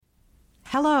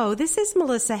Hello, this is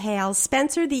Melissa Hale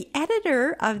Spencer, the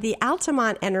editor of the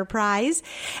Altamont Enterprise,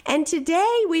 and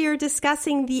today we are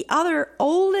discussing the other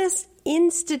oldest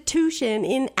institution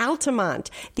in Altamont,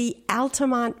 the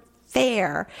Altamont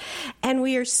Fair. And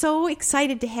we are so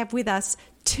excited to have with us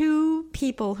two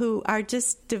people who are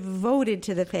just devoted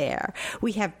to the fair.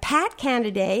 We have Pat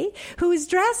Candaday, who is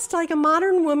dressed like a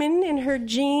modern woman in her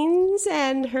jeans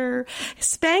and her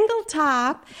spangled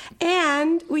top,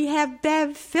 and we have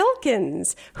Bev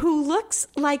Filkins, who looks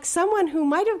like someone who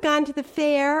might have gone to the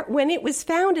fair when it was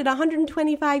founded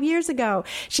 125 years ago.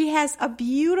 She has a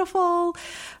beautiful,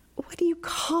 what do you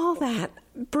call that?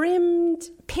 Brimmed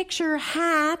picture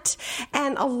hat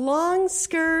and a long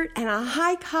skirt and a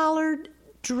high-collared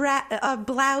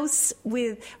blouse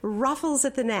with ruffles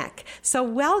at the neck. So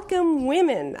welcome,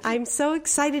 women. I'm so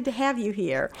excited to have you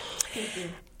here. Thank you.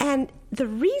 And the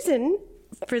reason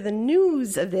for the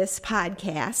news of this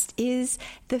podcast is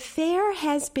the fair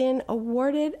has been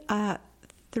awarded a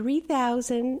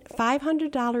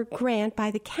 $3,500 grant by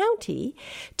the county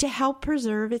to help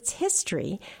preserve its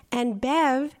history. And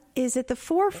Bev is at the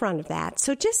forefront of that.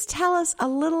 So just tell us a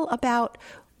little about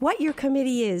what your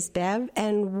committee is, Bev,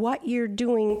 and what you're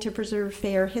doing to preserve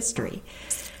fair history.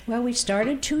 Well, we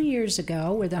started 2 years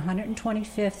ago with the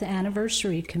 125th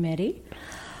Anniversary Committee.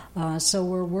 So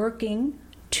we're working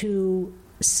to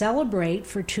celebrate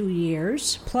for 2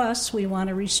 years. Plus, we want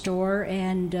to restore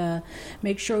and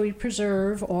make sure we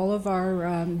preserve all of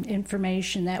our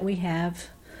information that we have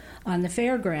on the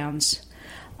fairgrounds.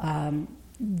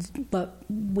 But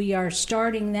we are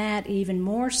starting that even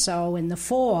more so in the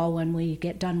fall when we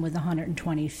get done with the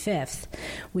 125th.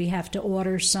 We have to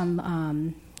order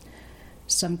some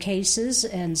cases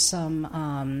and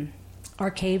some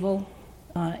archival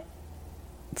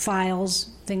files,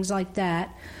 things like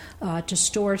that, to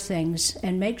store things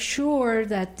and make sure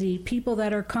that the people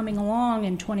that are coming along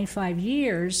in 25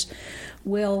 years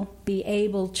will be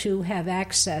able to have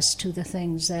access to the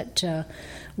things that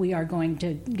we are going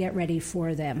to get ready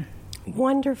for them.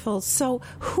 Wonderful. So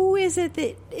who is it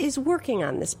that is working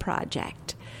on this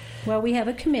project? Well, we have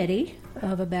a committee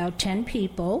of about 10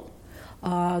 people.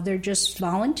 They're just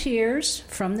volunteers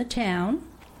from the town.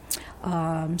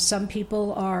 Some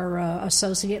people are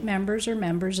associate members or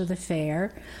members of the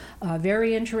fair,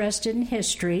 very interested in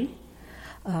history.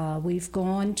 We've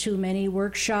gone to many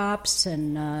workshops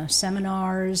and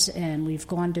seminars, and we've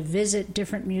gone to visit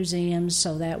different museums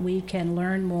so that we can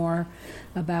learn more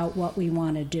about what we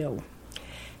want to do.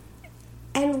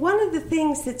 And one of the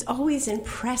things that's always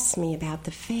impressed me about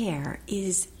the fair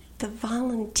is the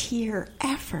volunteer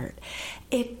effort.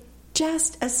 It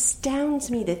just astounds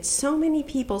me that so many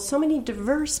people, so many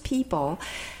diverse people,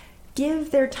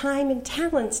 give their time and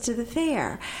talents to the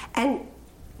fair. And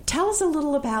tell us a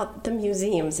little about the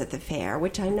museums at the fair,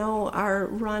 which I know are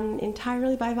run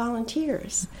entirely by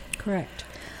volunteers. Correct.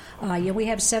 We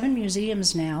have 7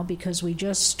 museums now because we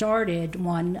just started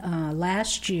one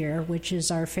last year, which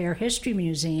is our Fair History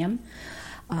Museum.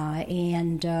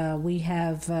 And we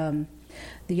have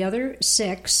the other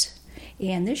 6.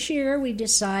 And this year we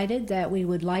decided that we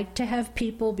would like to have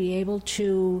people be able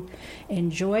to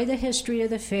enjoy the history of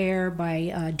the fair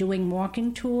by doing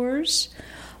walking tours.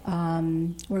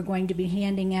 We're going to be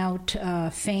handing out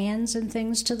fans and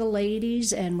things to the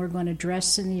ladies, and we're going to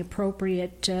dress in the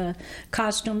appropriate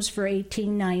costumes for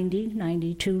 1890,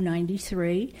 92,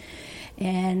 93.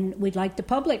 And we'd like the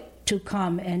public to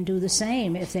come and do the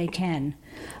same if they can.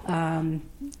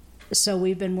 So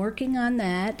we've been working on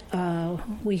that.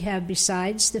 We have,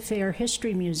 besides the Fair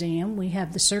History Museum, we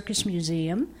have the Circus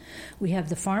Museum, we have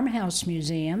the Farmhouse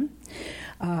Museum,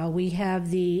 we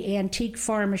have the Antique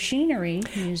Farm Machinery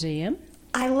Museum.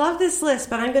 I love this list,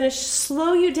 but I'm going to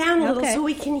slow you down a little so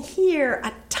we can hear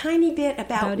a tiny bit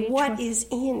about what is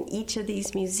in each of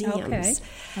these museums.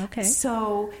 Okay.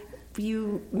 So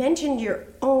you mentioned your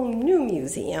own new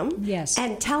museum. Yes.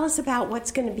 And tell us about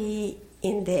what's going to be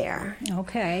in there.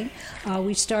 Okay.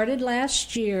 We started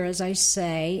last year, as I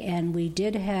say, and we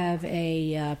did have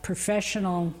a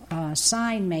professional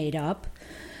sign made up,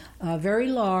 very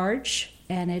large,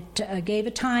 and it gave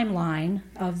a timeline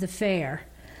of the fair.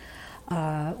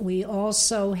 We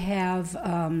also have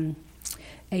a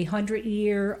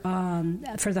 100-year,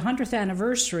 for the 100th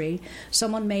anniversary,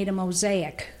 someone made a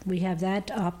mosaic. We have that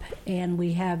up, and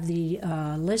we have the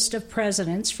list of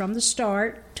presidents from the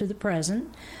start to the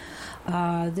present.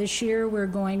 This year we're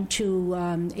going to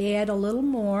add a little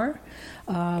more.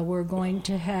 We're going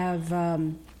to have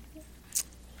the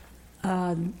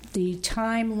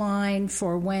timeline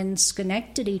for when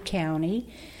Schenectady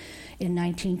County in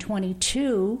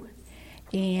 1922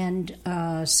 and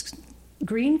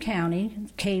Greene County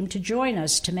came to join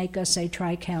us to make us a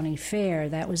tri-county fair.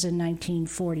 That was in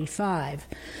 1945.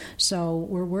 So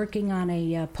we're working on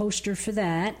a poster for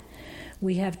that.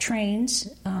 We have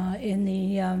trains in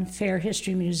the Fair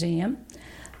History Museum,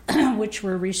 which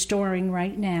we're restoring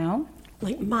right now.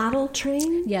 Like model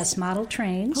trains? Yes, model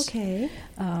trains. Okay.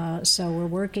 So we're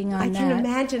working on that. I can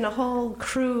imagine a whole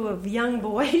crew of young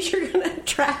boys you're going to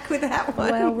attract with that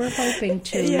one. Well, we're hoping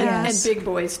to, yeah. yes. And big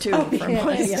boys, too. Oh, big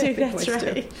boys, too, that's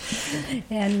right.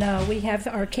 And we have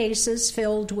our cases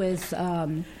filled with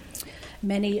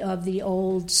many of the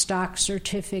old stock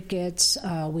certificates.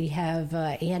 We have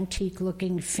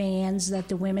antique-looking fans that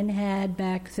the women had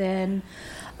back then.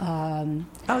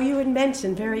 You had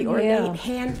mentioned very ornate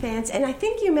hand fans, and I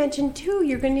think you mentioned too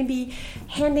you're going to be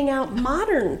handing out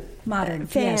modern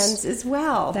fans, yes, as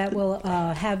well. That will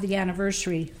have the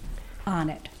anniversary on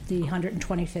it, the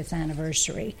 125th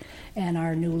anniversary, and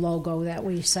our new logo that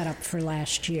we set up for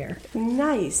last year.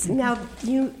 Nice. Now,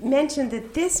 you mentioned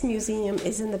that this museum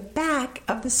is in the back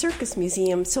of the Circus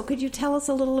Museum, so could you tell us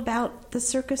a little about the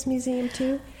Circus Museum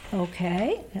too?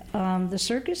 Okay. The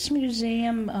Circus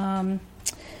Museum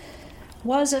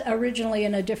was originally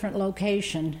in a different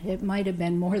location. It might have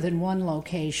been more than one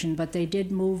location, but they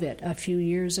did move it a few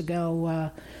years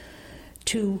ago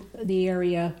to the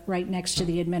area right next to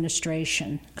the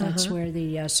administration. That's where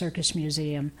the Circus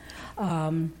Museum.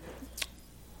 And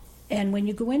when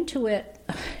you go into it,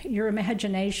 your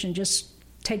imagination just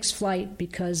takes flight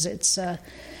because it's a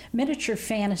miniature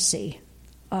fantasy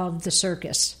of the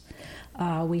circus.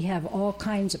 We have all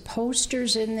kinds of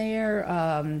posters in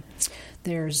there.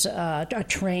 There's a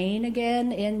train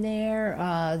again in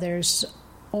there. There's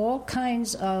all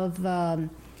kinds of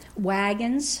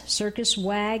wagons, circus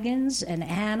wagons, and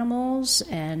animals,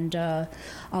 and a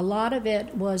lot of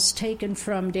it was taken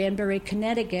from Danbury,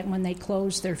 Connecticut when they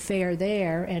closed their fair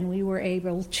there, and we were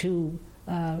able to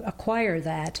acquire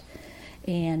that.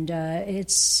 And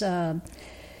it's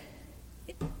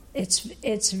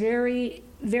very,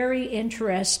 very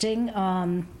interesting.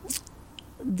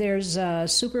 There's a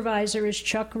supervisor is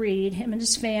Chuck Reed. Him and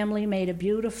his family made a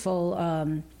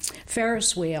beautiful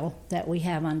Ferris wheel that we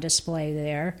have on display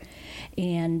there.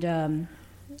 And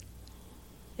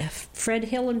Fred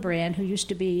Hillenbrand, who used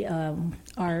to be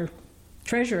our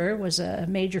treasurer, was a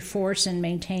major force in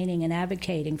maintaining and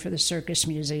advocating for the Circus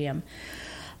Museum.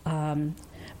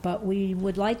 But we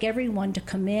would like everyone to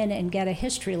come in and get a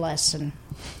history lesson.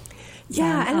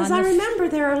 Yeah, and as I remember,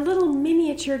 there are little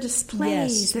miniature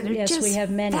displays that are just we have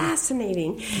many.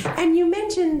 Fascinating. And you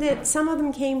mentioned that some of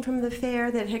them came from the fair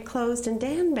that had closed in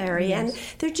Danbury, and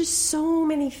there are just so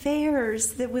many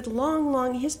fairs that with long,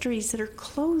 long histories that are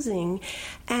closing.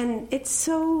 And it's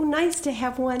so nice to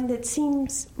have one that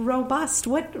seems robust.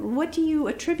 What do you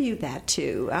attribute that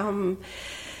to?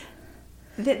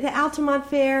 The Altamont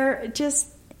Fair just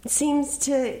seems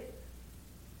to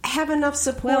have enough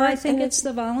support. Well, I think it's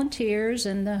the volunteers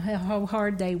and how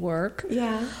hard they work.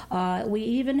 Yeah. We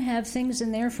even have things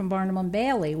in there from Barnum and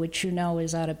Bailey, which you know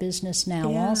is out of business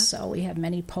now also. We have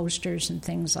many posters and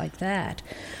things like that.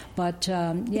 But,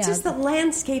 It's just the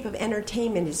landscape of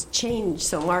entertainment has changed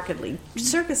so markedly.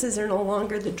 Circuses are no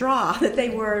longer the draw that they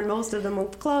were, and most of them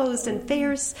have closed, and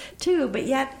fairs too. But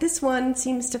yet this one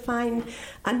seems to find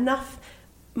enough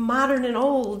modern and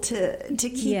old to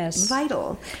keep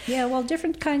vital. Yeah, well,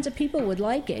 different kinds of people would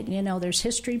like it. You know, there's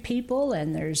history people,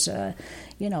 and there's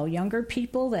younger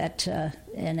people that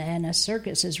and a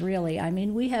circus is really, I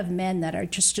mean, we have men that are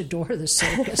just adore the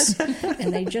circus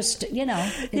and they just,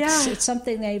 it's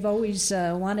something they've always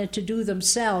wanted to do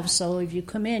themselves. So if you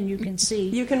come in, you can see.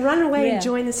 You can run away and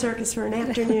join the circus for an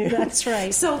afternoon. That's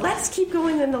right. So let's keep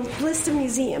going in the list of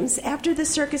museums. After the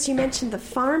circus, you mentioned the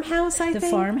farmhouse, I think? The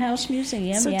Farmhouse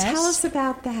Museum, so yes. So tell us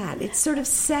about that. It's sort of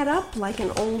set up like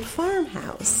an old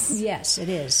farmhouse. Yes, it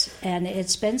is. And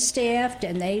it's been staffed,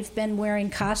 and they've been wearing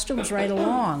costumes right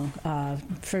along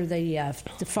for the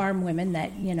farm women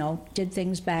that, did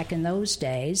things back in those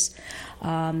days.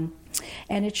 And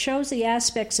it shows the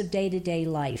aspects of day-to-day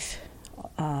life,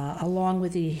 along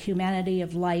with the humanity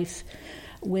of life,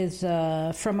 with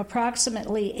from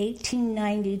approximately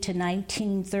 1890 to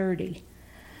 1930.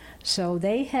 So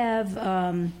they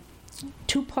have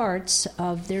two parts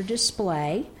of their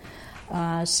display.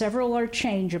 Several are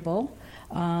changeable.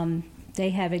 They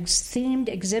have themed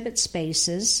exhibit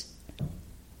spaces.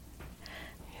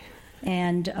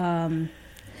 And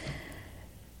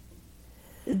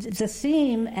the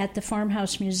theme at the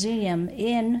Farmhouse Museum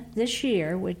in this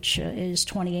year, which is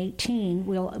 2018,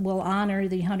 will honor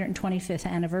the 125th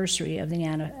anniversary of the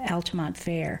Altamont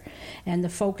Fair and the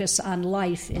focus on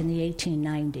life in the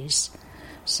 1890s.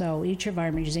 So each of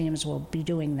our museums will be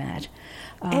doing that.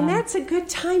 And that's a good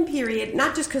time period,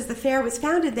 not just because the fair was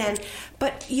founded then,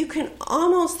 but you can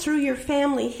almost, through your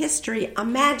family history,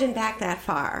 imagine back that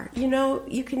far. You know,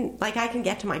 you can, like, I can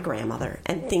get to my grandmother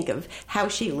and think of how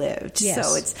she lived. Yes.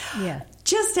 So it's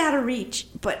just out of reach,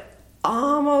 but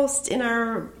almost in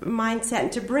our mindset.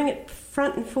 And to bring it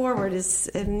front and forward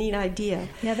is a neat idea.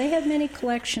 Yeah, they have many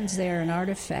collections there and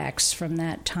artifacts from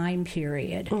that time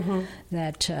period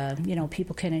that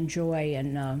people can enjoy,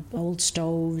 and old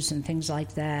stoves and things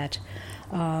like that.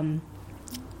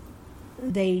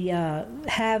 They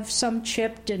have some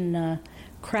chipped and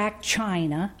cracked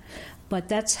china, but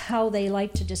that's how they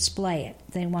like to display it.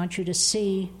 They want you to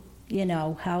see,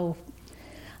 how,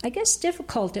 I guess,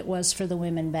 difficult it was for the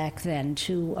women back then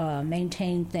to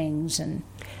maintain things. And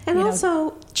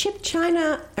also, chipped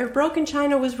china or broken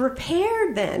china was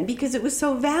repaired then because it was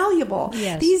so valuable.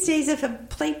 Yes. These days, if a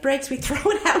plate breaks, we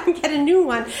throw it out and get a new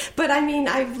one. But, I mean,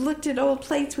 I've looked at old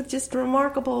plates with just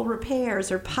remarkable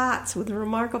repairs, or pots with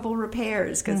remarkable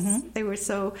repairs, because they were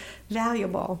so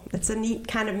valuable. It's a neat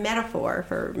kind of metaphor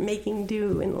for making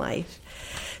do in life.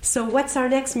 So what's our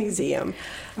next museum?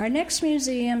 Our next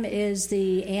museum is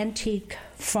the Antique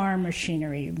Farm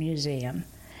Machinery Museum.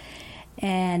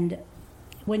 And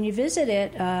when you visit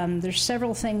it, there's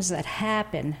several things that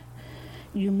happen.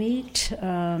 You meet,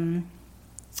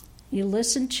 you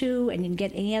listen to, and you can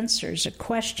get answers or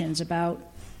questions about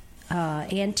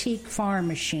antique farm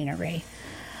machinery.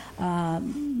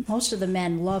 Most of the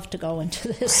men love to go into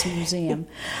this museum.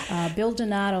 Bill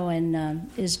Donato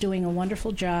is doing a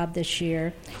wonderful job this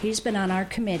year. He's been on our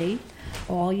committee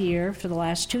all year for the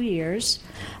last 2 years.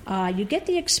 You get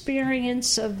the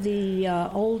experience of the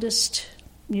oldest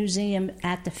museum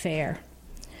at the fair.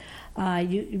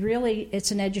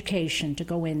 It's an education to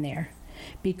go in there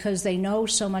because they know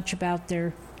so much about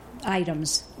their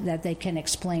items that they can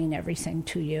explain everything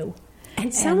to you.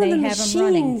 And some of the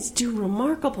machines do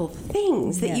remarkable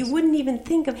things that you wouldn't even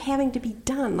think of having to be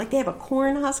done. Like they have a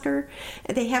corn husker.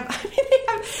 They have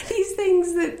these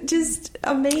things that just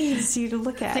amaze you to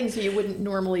look at. Things that you wouldn't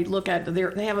normally look at.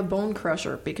 They have a bone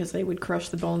crusher because they would crush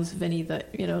the bones of any of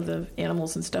the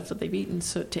animals and stuff that they've eaten,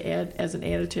 so to add as an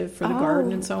additive for the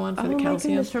garden and so on, for the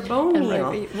calcium. My goodness, for bone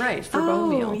meal. Right, for bone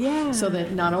meal. Yeah. So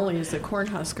that not only is the corn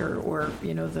husker or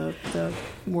the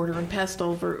mortar and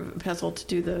pestle to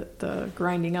do the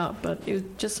grinding up, but it was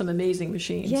just some amazing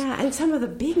machines. Yeah, and some of the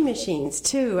big machines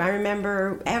too. I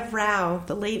remember Ev Rao,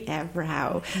 the late Ev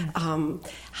Rao,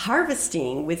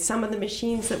 harvesting with some of the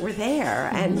machines that were there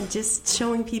and just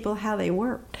showing people how they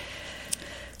worked.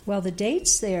 Well, the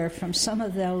dates there from some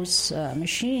of those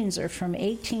machines are from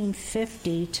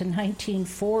 1850 to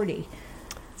 1940.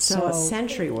 So a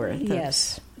century worth.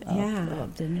 Yes.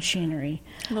 Of the machinery.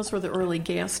 And those were the early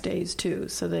gas days too.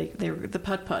 So they were the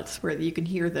putt-putts where you can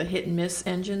hear the hit and miss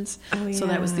engines. Oh, yeah. So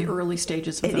that was the early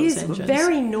stages of those engines. It is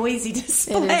very noisy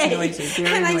display. It is noisy,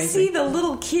 very noisy. I see the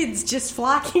little kids just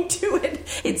flocking to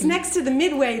it. It's next to the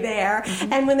midway there,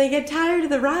 and when they get tired of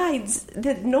the rides,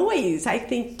 the noise, I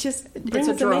think, just brings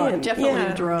it's a draw. them in. Definitely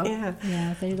a draw.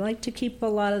 Yeah, they like to keep a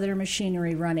lot of their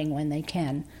machinery running when they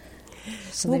can.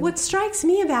 So what strikes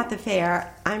me about the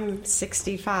fair, I'm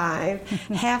 65,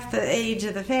 half the age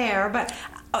of the fair, but,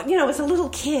 as a little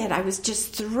kid, I was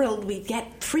just thrilled we'd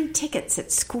get free tickets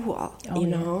at school,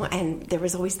 and there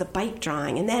was always the bike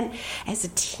drawing. And then as a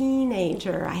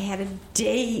teenager, I had a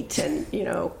date, and,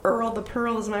 Earl the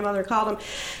Pearl, as my mother called him,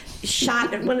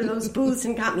 shot at one of those booths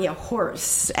and got me a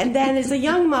horse. And then as a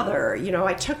young mother,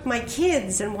 I took my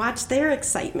kids and watched their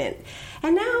excitement.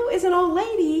 And now as an old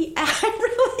lady,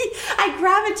 I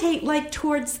gravitate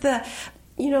towards the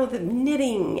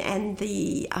knitting and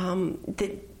the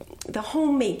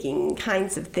homemaking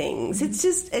kinds of things.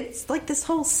 It's like this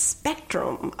whole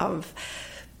spectrum of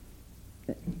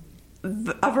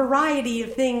a variety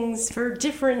of things for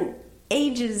different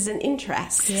ages and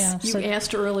interests. Yeah. You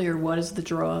asked earlier, what is the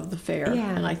draw of the fair? Yeah.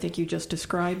 And I think you just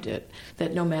described it,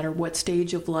 that no matter what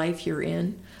stage of life you're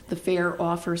in, the fair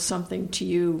offers something to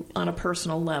you on a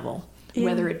personal level. Yeah.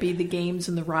 Whether it be the games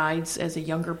and the rides as a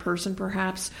younger person,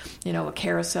 perhaps, a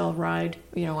carousel ride,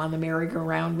 on the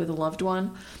merry-go-round with a loved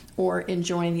one, or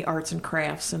enjoying the arts and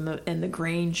crafts and the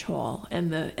Grange Hall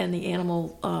and the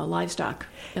animal livestock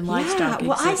exhibits.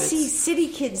 Well, I see city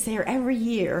kids there every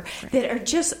year that are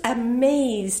just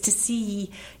amazed to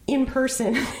see in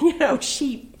person,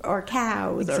 sheep or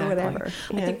cows or whatever.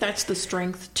 I think that's the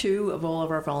strength too of all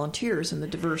of our volunteers in the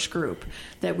diverse group,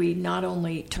 that we not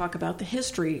only talk about the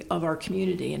history of our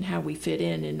community and how we fit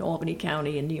in Albany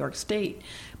County and New York State,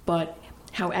 but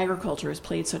how agriculture has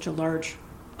played such a large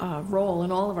role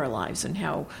in all of our lives and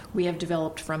how we have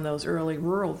developed from those early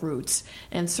rural roots,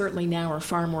 and certainly now are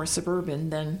far more suburban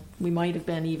than we might have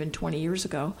been even 20 years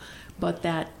ago. But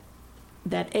that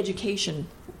education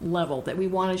level that we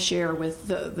want to share with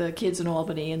the kids in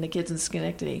Albany and the kids in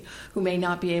Schenectady who may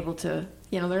not be able to,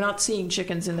 they're not seeing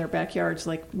chickens in their backyards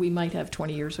like we might have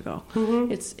 20 years ago.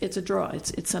 Mm-hmm. It's a draw.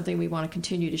 It's something we want to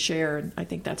continue to share, and I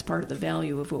think that's part of the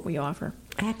value of what we offer.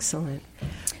 Excellent.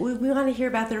 We want to hear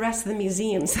about the rest of the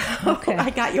museums. Okay.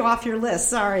 I got you off your list.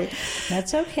 Sorry.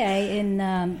 That's okay.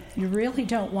 And you really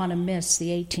don't want to miss the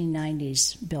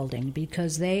 1890s building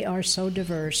because they are so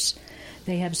diverse.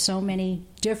 They have so many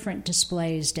different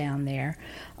displays down there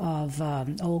of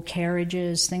old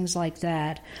carriages, things like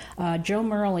that. Joe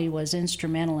Murley was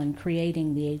instrumental in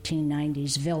creating the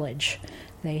 1890s village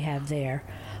they have there.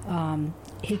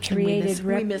 He created...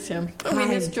 We miss him. We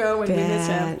miss Joe and we miss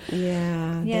him.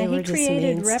 Yeah, he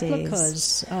created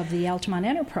replicas of the Altamont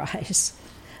Enterprise,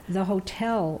 the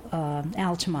Hotel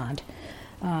Altamont,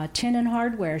 tin and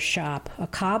hardware shop, a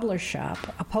cobbler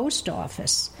shop, a post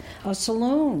office, a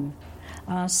saloon,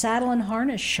 saddle and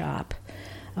harness shop,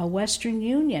 a Western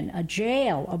Union, a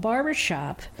jail, a barber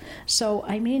shop. So,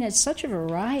 I mean, it's such a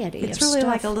variety of stuff. It's really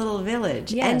like a little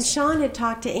village. Yes. And Sean had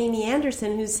talked to Amy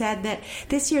Anderson, who said that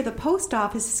this year the post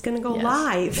office is going to go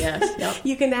live. Yes, yep.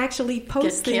 You can actually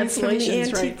post things from the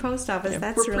antique post office. Yeah,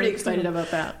 That's we're really pretty excited cool.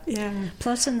 about that. Yeah.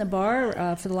 Plus, in the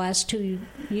bar, for the last 2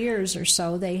 years or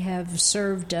so, they have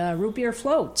served root beer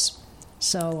floats.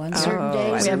 So on certain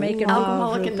days, they're making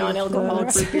alcoholic and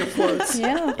non-alcoholic root beer floats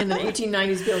in the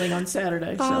 1890s building on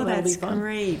Saturday. So that'll be fun.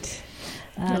 Great.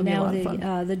 Now,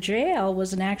 the jail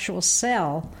was an actual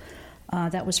cell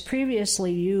that was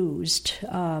previously used.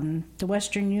 The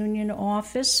Western Union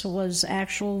office was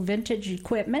actual vintage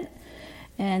equipment,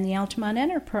 and the Altamont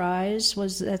Enterprise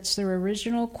that's their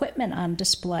original equipment on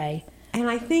display. And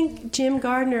I think Jim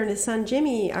Gardner and his son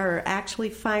Jimmy are actually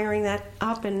firing that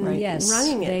up and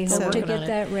running it. They hope to get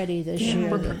that ready this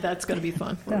year. That's going to be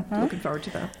fun. We're looking forward to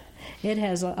that. It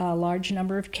has a large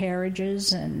number of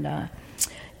carriages, and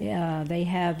they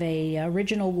have a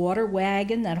original water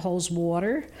wagon that holds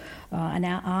water, an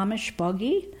Amish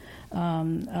buggy,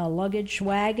 a luggage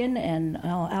wagon, and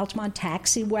Altamont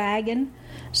taxi wagon.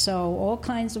 So all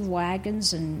kinds of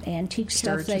wagons and antique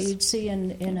stuff that you'd see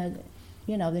in a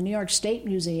the New York State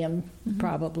Museum,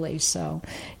 probably. So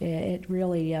it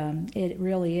really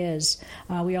is.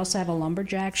 We also have a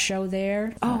lumberjack show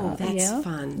there. Oh, that's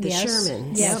fun. The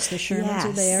Shermans. Yes, the Shermans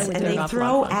are there. And they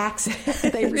throw axes.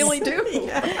 They really do.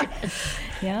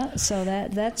 Yeah, so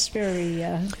that's very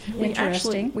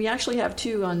interesting. We actually have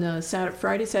two on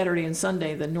Friday, Saturday, and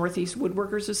Sunday. The Northeast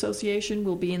Woodworkers Association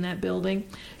will be in that building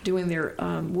doing their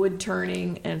wood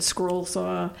turning and scroll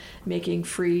saw, making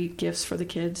free gifts for the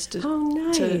kids to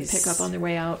pick up on their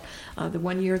way out. The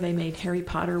one year they made Harry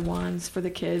Potter wands for the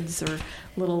kids or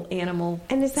little animal stencils.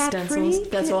 And is that free?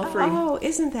 That's all free. Oh,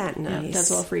 isn't that nice? Yeah,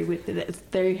 that's all free.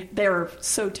 They're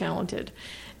so talented.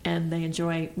 And they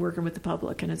enjoy working with the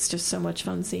public, and it's just so much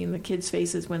fun seeing the kids'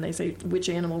 faces when they say, "Which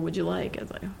animal would you like?" It's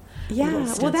like,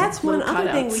 well, that's one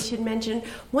other thing we should mention.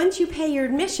 Once you pay your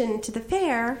admission to the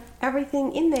fair,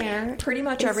 everything in there, pretty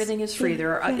much everything is free.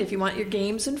 There are, if you want your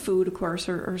games and food, of course,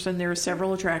 and there are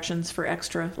several attractions for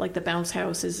extra. Like the bounce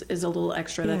house is a little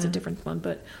extra. That's a different one,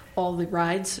 but all the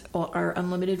rides, our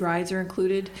unlimited rides are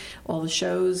included. All the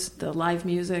shows, the live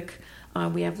music.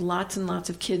 We have lots and lots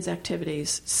of kids'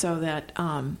 activities so that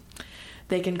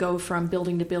they can go from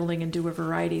building to building and do a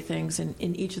variety of things in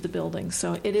each of the buildings.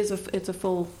 So it's a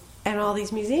full... And all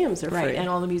these museums are free. Right, and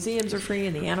all the museums are free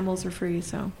and the animals are free.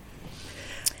 So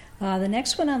the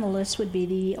next one on the list would be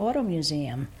the Auto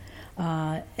Museum.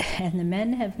 And the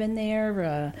men have been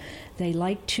there. They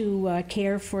like to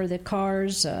care for the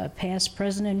cars, past,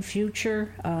 present, and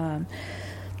future.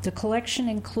 The collection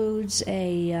includes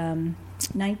a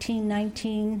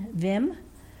 1919 Vim,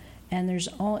 and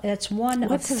that's one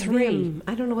of three. Vim?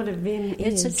 I don't know what a Vim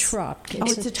is. It's a truck.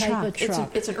 It's a type of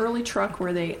truck. It's an early truck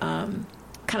where they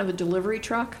kind of a delivery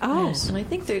truck. Oh, yes. And I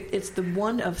think that it's the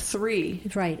one of three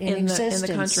in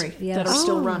the country that are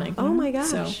still running. Oh my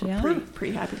gosh! So we're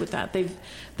pretty happy with that.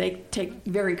 They take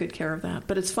very good care of that.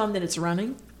 But it's fun that it's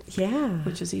running. Yeah,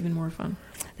 which is even more fun.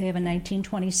 They have a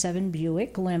 1927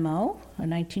 Buick limo, a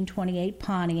 1928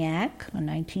 Pontiac, a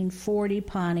 1940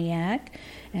 Pontiac,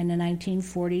 and a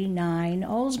 1949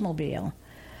 Oldsmobile.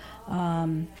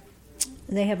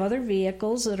 They have other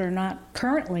vehicles that are not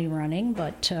currently running,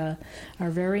 but are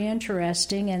very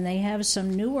interesting, and they have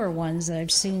some newer ones that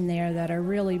I've seen there that are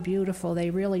really beautiful. They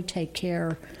really take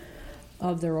care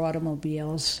of their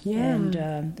automobiles,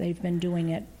 and they've been doing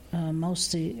it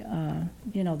mostly,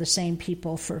 the same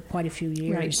people for quite a few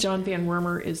years. Right. John Van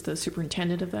Wormer is the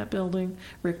superintendent of that building.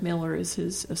 Rick Miller is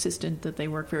his assistant. That they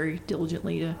work very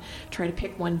diligently to try to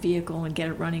pick one vehicle and get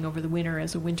it running over the winter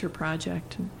as a winter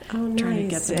project. And trying to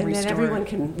get them and restored. then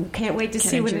everyone can't wait to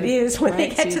see what it is when they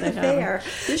get to the fair.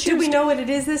 Do we know what it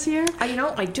is this year? I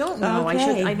don't know.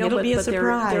 Okay. I know, It'll be a but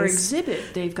surprise. their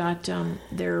exhibit, they've got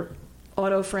their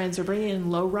auto friends are bringing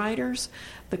in low riders,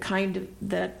 the kind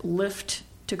that lift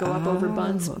to go up over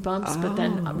bumps, but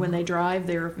then when they drive,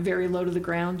 they're very low to the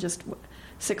ground, just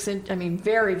 6 inch. I mean,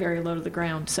 very, very low to the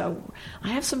ground. So I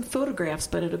have some photographs,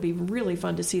 but it'll be really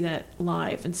fun to see that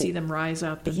live and see them rise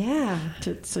up.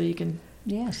 So you can.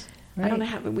 Yes. Right. I don't know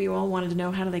how. We all wanted to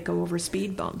know how do they go over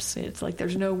speed bumps. It's like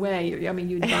there's no way. I mean,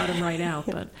 you'd bottom right out.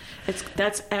 But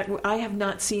I have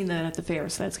not seen that at the fair,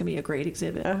 so that's going to be a great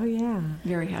exhibit. Oh yeah,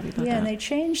 very happy about that. Yeah, and they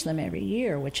change them every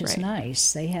year, which is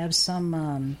nice. They have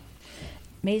some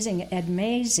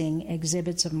amazing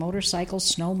exhibits of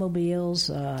motorcycles,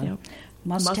 snowmobiles,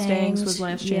 Mustangs was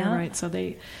last year, right? So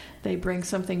they bring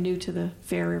something new to the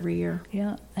fair every year.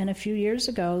 Yeah, and a few years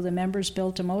ago, the members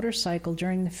built a motorcycle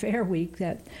during the fair week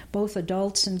that both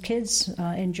adults and kids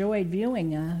enjoyed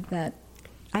viewing. That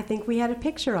I think we had a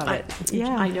picture of it.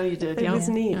 I know you did. It was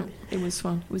neat. Yeah, it was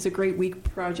fun. It was a great week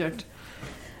project.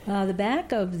 The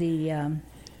back of the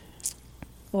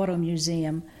Auto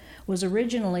Museum was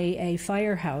originally a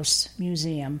firehouse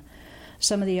museum.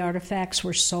 Some of the artifacts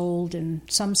were sold, and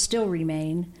some still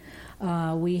remain.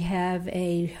 We have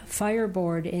a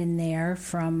fireboard in there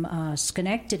from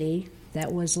Schenectady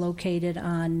that was located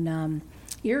on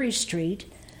Erie Street.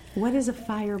 What is a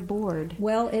fireboard?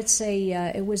 Well,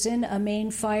 it was in a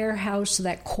main firehouse so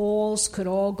that coals could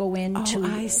all go into. Oh,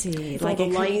 I see. Like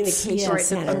a communication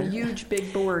center. A huge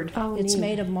big board. Oh, it's neat.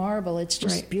 made of marble. It's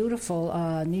just beautiful.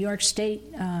 New York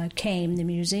State came, the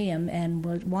museum, and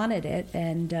wanted it,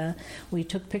 and we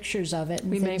took pictures of it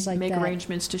and things like that. We make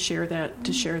arrangements to share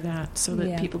that so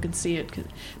that people can see it. 'Cause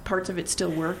parts of it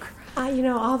still work.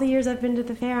 All the years I've been to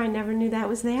the fair, I never knew that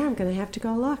was there. I'm going to have to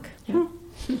go look. Yeah.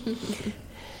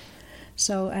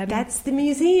 So that's the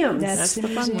museum. That's the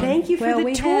fun one. Thank you for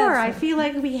the tour. I feel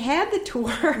like we had the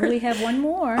tour. We have one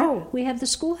more. Oh, we have the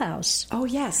schoolhouse. Oh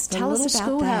yes, tell us about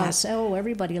schoolhouse. That. Oh,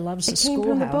 everybody loves the schoolhouse. It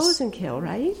came from the Bosanquille,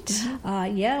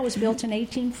 right? Yeah, it was built in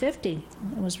 1850.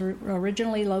 It was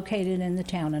originally located in the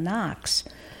town of Knox.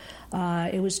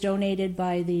 It was donated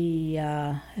by the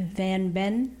Van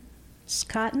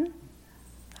Benschoten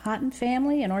Houghton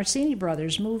family, and Orsini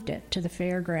brothers moved it to the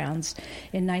fairgrounds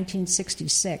in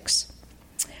 1966.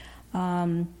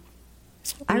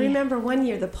 I remember one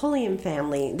year the Pulliam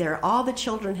family, all the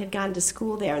children had gone to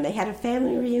school there, and they had a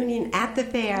family reunion at the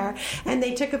fair, and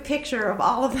they took a picture of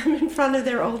all of them in front of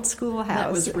their old schoolhouse.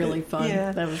 That was really fun.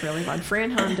 Yeah. That was really fun. Fran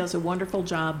Hahn does a wonderful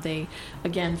job. They,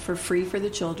 again, for free for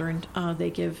the children,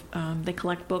 they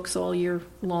collect books all year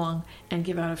long and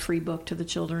give out a free book to the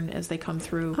children as they come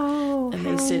through. Oh, and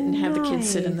they sit and have the kids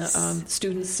sit in the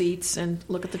student seats and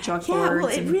look at the chalkboards. Yeah, well,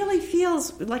 it really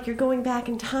feels like you're going back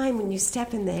in time when you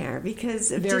step in there because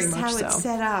of just how it's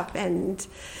set up. And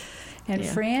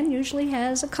Fran usually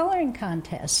has a coloring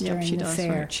contest during the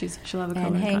fair. Right. She'll have a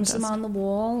coloring and hangs contest. them on the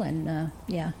wall, and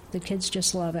the kids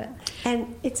just love it.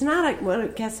 And it's not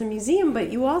a museum,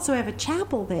 but you also have a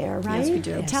chapel there, right? Yes, we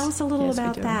do. Tell us a little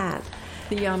about that.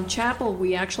 The chapel,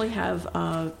 we actually have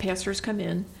pastors come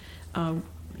in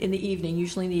the evening,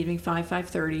 usually in the evening,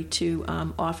 5:30, to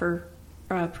offer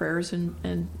prayers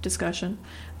and discussion.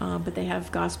 But they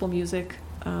have gospel music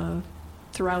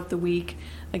throughout the week.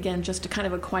 Again, just a kind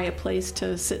of a quiet place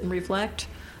to sit and reflect.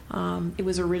 It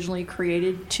was originally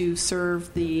created to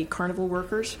serve the carnival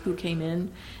workers who came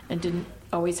in and didn't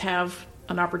always have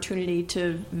an opportunity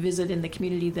to visit in the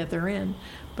community that they're in,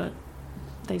 but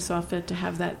they saw fit to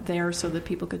have that there so that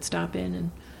people could stop in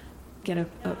and get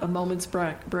a moment's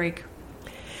break.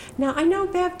 Now, I know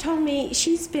Bev told me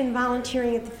she's been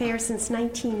volunteering at the fair since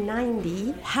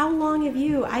 1990. How long have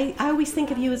you? I always think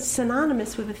of you as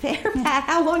synonymous with the fair, Pat.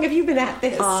 How long have you been at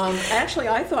this? Actually,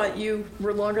 I thought you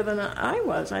were longer than I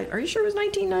was. Are you sure it was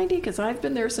 1990? Because I've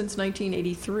been there since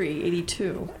 1983,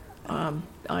 82.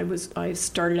 I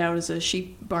started out as a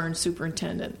sheep barn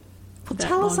superintendent. Well,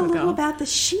 tell us a little about the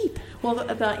sheep. Well,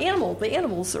 the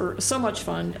animals are so much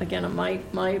fun. Again,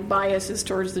 my bias is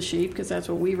towards the sheep because that's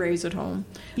what we raise at home.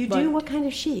 You do? What kind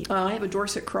of sheep? I have a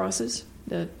Dorset Crosses,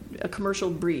 a commercial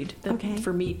breed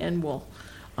for meat and wool.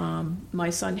 My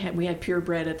son we had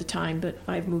purebred at the time, but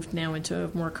I've moved now into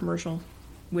more commercial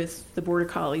with the Border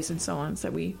Collies and so on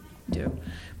that we do.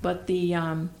 But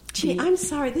I'm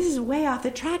sorry, this is way off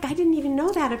the track. I didn't even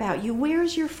know that about you.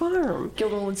 Where's your farm?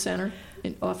 Gilderland Center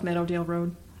off Meadowdale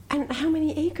Road. And how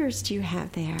many acres do you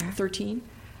have there? 13.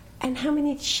 And how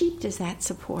many sheep does that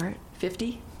support?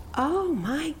 50. Oh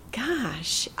my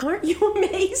gosh, aren't you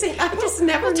amazing? I just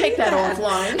never We'll knew take that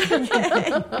offline.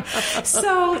 Okay.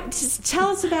 So just tell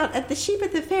us about the sheep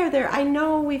at the fair there. I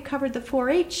know we've covered the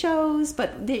 4-H shows,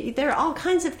 but there are all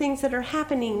kinds of things that are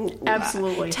happening.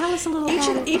 Absolutely. Tell us a little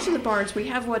about it. Each of the barns, we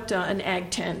have an ag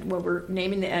tent, where we're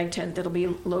naming the ag tent that'll be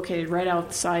located right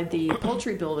outside the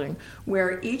poultry building,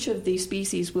 where each of these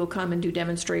species will come and do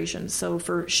demonstrations. So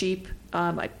for sheep,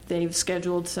 they've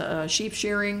scheduled sheep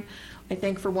shearing. I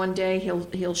think for one day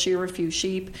he'll shear a few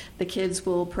sheep. The kids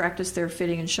will practice their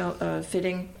fitting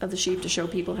of the sheep to show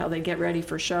people how they get ready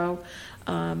for show.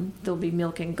 They'll be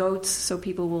milking goats, so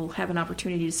people will have an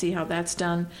opportunity to see how that's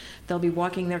done. They'll be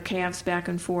walking their calves back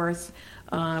and forth.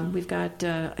 We've got,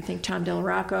 I think, Tom Del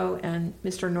Rocco and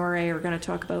Mr. Norrie are going to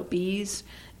talk about bees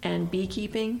and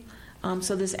beekeeping.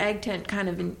 So this ag tent kind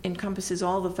of encompasses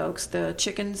all the folks. The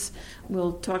chickens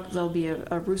will talk. There'll be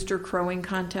a rooster crowing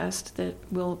contest that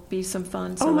will be some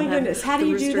fun. So oh my goodness! How do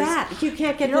you do that? You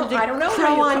can't get them to I don't know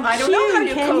crow on I don't know how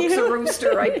you coax you? a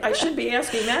rooster. I should be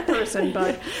asking that person,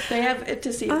 but they have it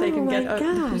to see if they can get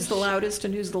who's the loudest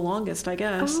and who's the longest, I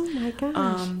guess. Oh my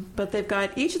gosh! But they've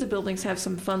got each of the buildings have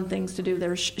some fun things to do.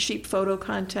 There's sheep photo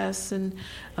contests, and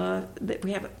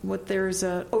we have there's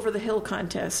a over the hill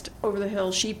contest, over the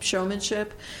hill sheep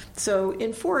showmanship. So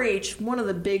in 4-H, one of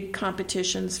the big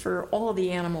competitions for all of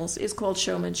the animals is called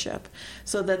showmanship,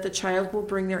 so that the child will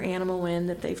bring their animal in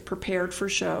that they've prepared for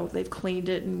show. They've cleaned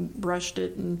it and brushed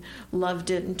it and loved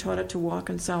it and taught it to walk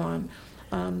and so on.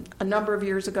 A number of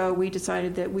years ago, we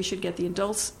decided that we should get the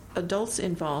adults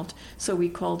involved, so we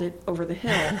called it Over the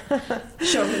Hill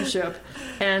Showmanship.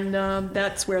 And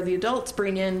that's where the adults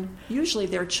bring in usually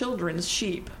their children's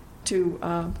sheep to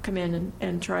come in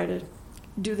and try to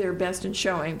do their best in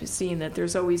showing, seeing that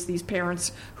there's always these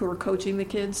parents who are coaching the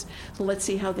kids. So let's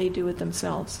see how they do it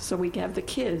themselves. So we have the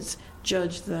kids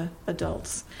judge the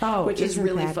adults, which is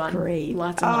really fun. Great.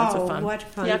 Lots and lots of fun. What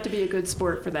fun. You have to be a good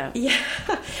sport for that. Yeah.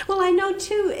 Well, I know,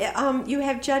 too, you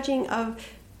have judging of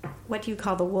what do you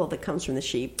call the wool that comes from the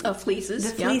sheep? Fleeces.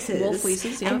 The fleeces. Wool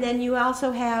fleeces, yeah. And then you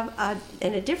also have,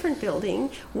 in a different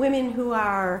building, women who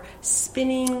are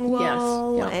spinning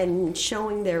wool and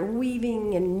showing their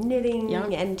weaving and knitting.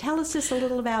 Yep. And tell us just a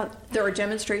little about... There are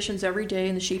demonstrations every day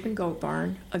in the sheep and goat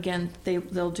barn. Again,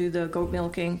 they'll do the goat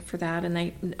milking for that,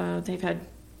 and they've had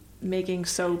making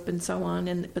soap and so on.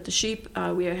 But the sheep,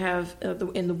 we have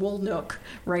in the wool nook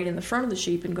right in the front of the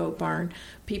sheep and goat barn,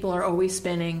 people are always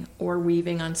spinning or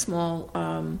weaving on small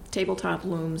tabletop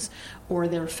looms, or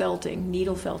they're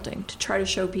needle felting, to try to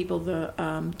show people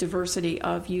the diversity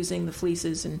of using the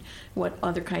fleeces and what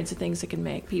other kinds of things it can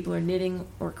make. People are knitting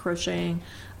or crocheting.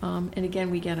 And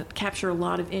again, we capture a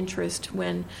lot of interest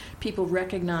when people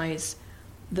recognize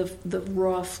the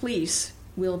raw fleece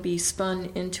will be spun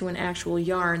into an actual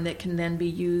yarn that can then be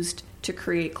used to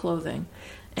create clothing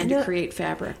and to create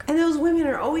fabric. And those women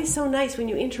are always so nice when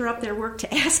you interrupt their work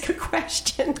to ask a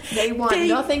question. They want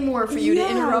nothing more for you to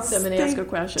interrupt them and ask a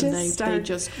question. They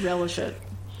just relish it.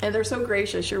 And they're so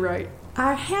gracious, you're right.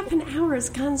 Our half an hour has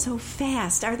gone so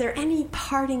fast. Are there any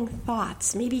parting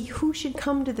thoughts? Maybe who should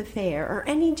come to the fair, or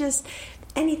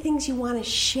any things you want to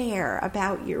share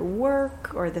about your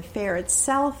work or the fair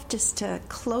itself, just to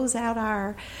close out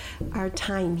our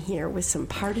time here with some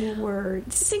parting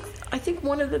words? I think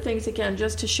one of the things, again,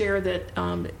 just to share that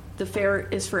the fair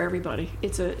is for everybody.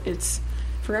 It's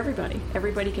for everybody.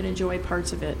 Everybody can enjoy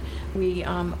parts of it. We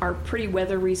are pretty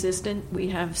weather resistant. We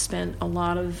have spent a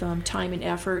lot of time and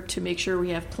effort to make sure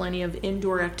we have plenty of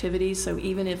indoor activities. So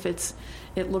even if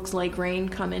it looks like rain,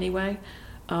 come anyway.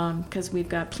 Because we've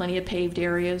got plenty of paved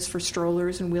areas for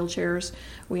strollers and wheelchairs.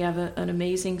 We have an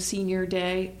amazing senior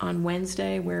day on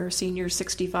Wednesday where seniors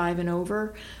 65 and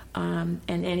over and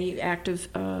any active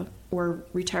or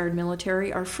retired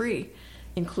military are free,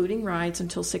 including rides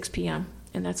until 6 p.m.,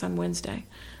 and that's on Wednesday.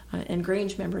 And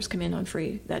Grange members come in on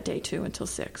free that day, too, until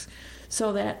 6.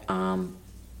 So that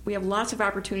we have lots of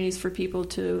opportunities for people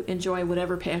to enjoy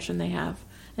whatever passion they have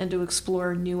and to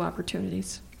explore new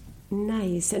opportunities.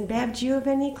 Nice. And Bab, do you have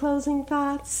any closing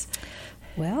thoughts?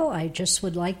 Well, I just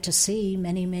would like to see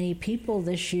many, many people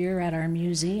this year at our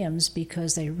museums,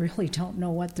 because they really don't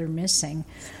know what they're missing.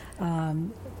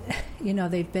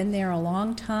 They've been there a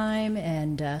long time,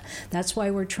 and that's why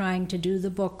we're trying to do the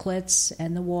booklets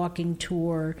and the walking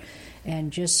tour, and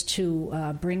just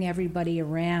to bring everybody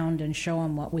around and show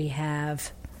them what we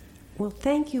have. Well,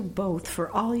 thank you both for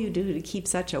all you do to keep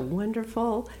such a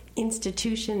wonderful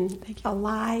institution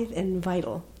alive and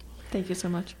vital. Thank you so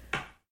much.